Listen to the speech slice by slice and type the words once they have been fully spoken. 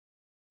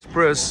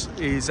Express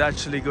is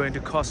actually going to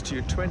cost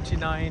you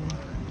 29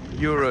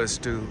 euros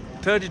to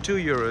 32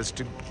 euros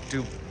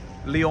to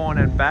Lyon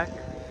and back.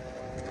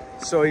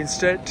 So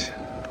instead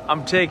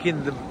I'm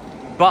taking the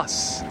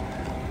bus,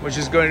 which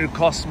is going to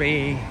cost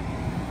me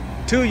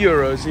 2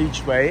 euros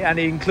each way, and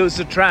it includes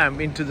the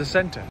tram into the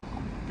center.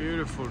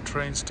 Beautiful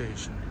train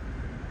station.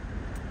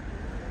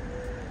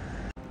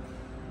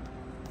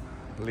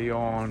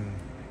 Lyon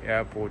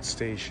airport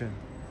station.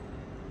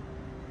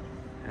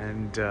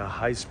 And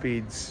high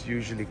speeds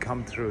usually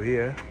come through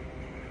here.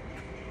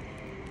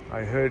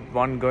 I heard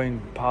one going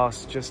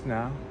past just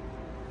now.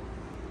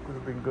 Could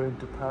have been going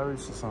to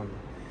Paris or something.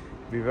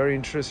 It'd be very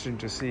interesting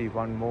to see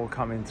one more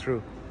coming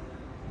through,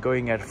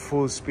 going at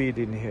full speed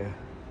in here.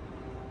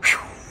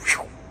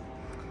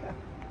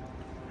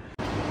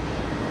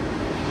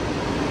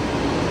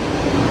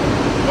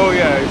 Oh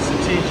yeah, it's a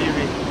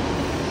TGV.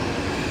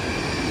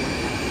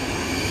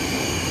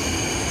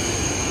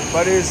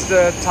 But it's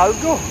the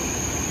Talgo.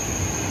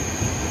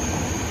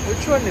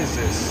 Which one is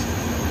this?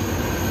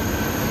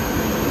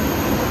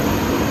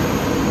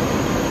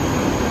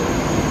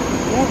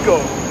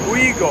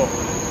 Uigo.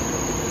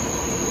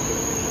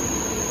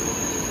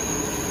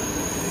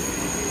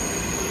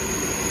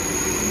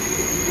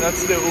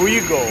 That's the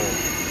Uigo.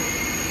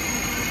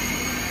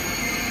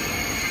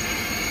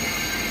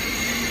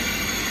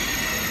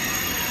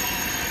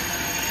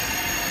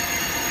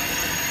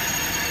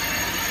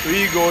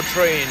 Lyon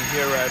train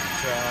here at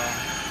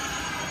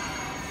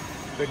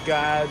the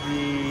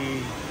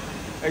Lyon-Saint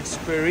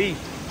Exupéry.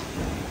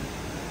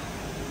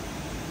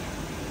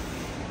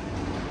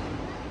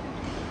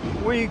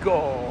 We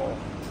go.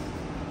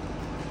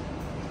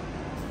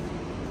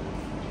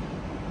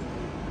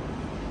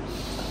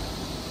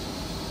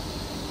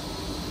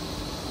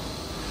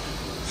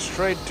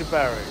 Straight to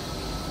Paris.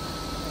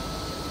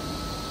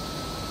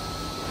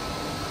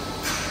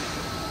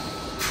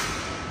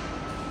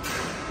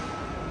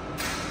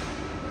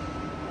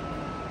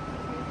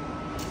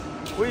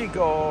 We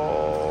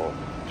go.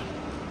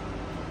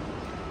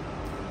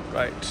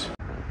 Right.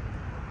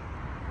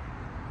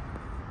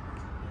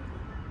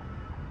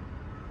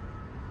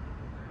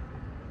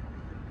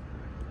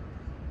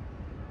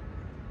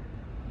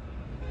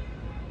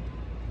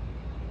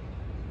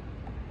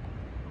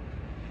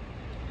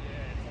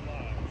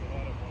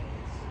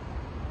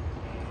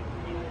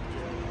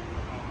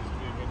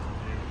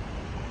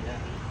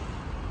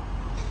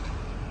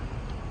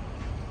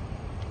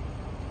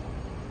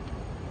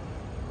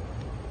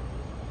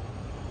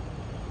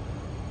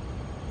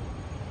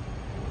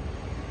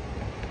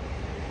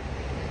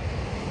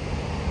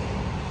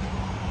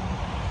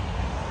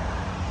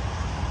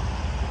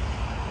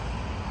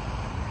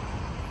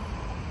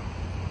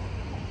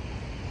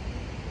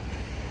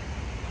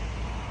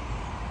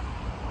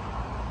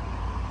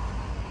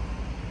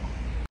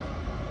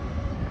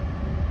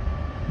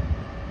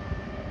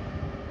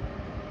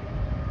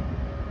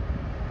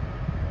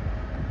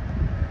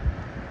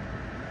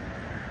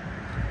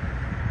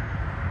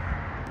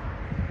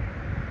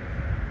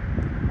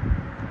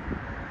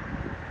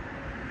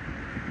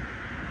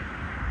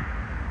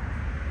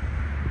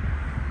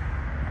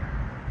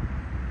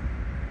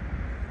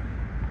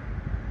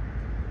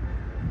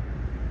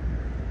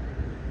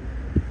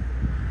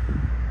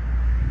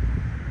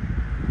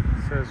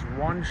 Says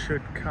one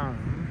should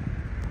come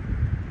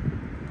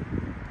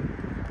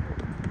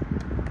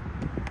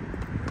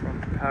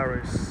from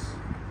Paris.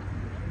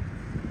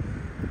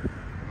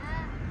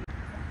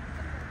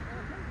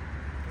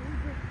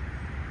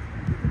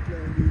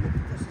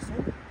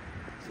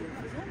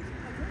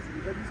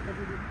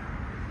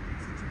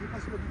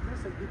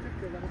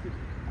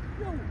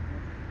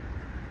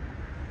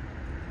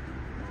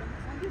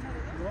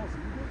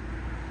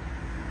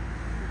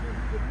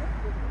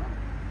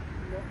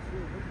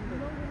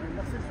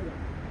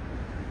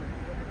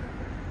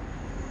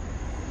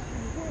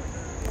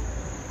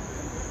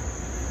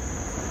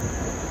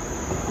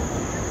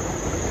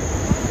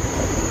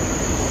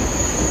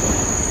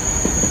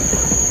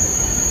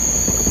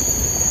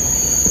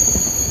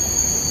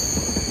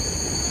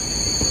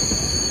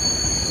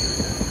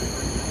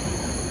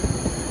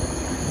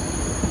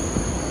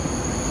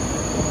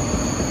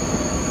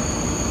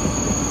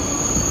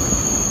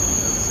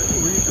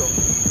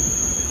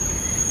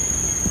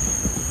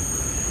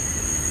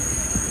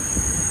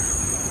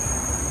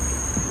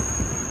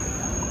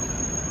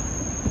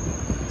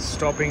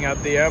 Stopping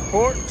at the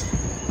airport,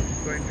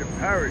 going to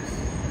Paris.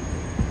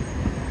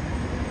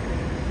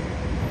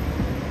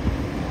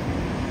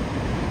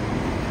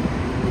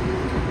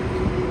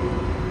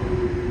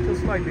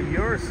 Just like the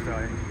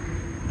Eurostar.